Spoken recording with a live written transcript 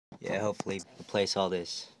Yeah, hopefully replace all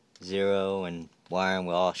this zero and wiring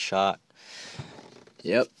with all Shok.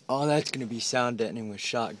 Yep, all that's gonna be sound deadening with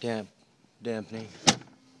Shok dampening.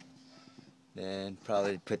 Then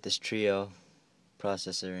probably put this trio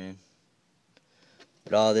processor in.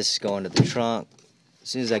 But all this is going to the trunk as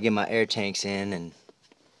soon as I get my air tanks in and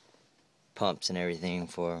pumps and everything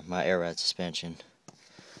for my air ride suspension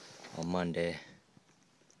on Monday.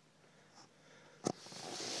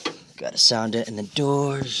 Got a sound it in the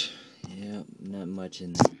doors. Yep, not much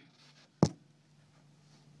in there.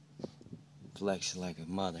 Flexing like a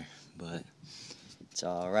mother, but it's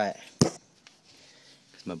alright.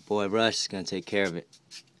 Cause my boy Rush is gonna take care of it.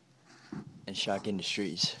 And Shok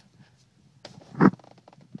Industries. There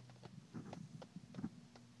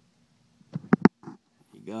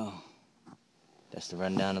you go. That's the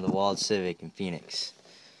rundown of the walled Civic in Phoenix,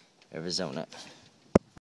 Arizona.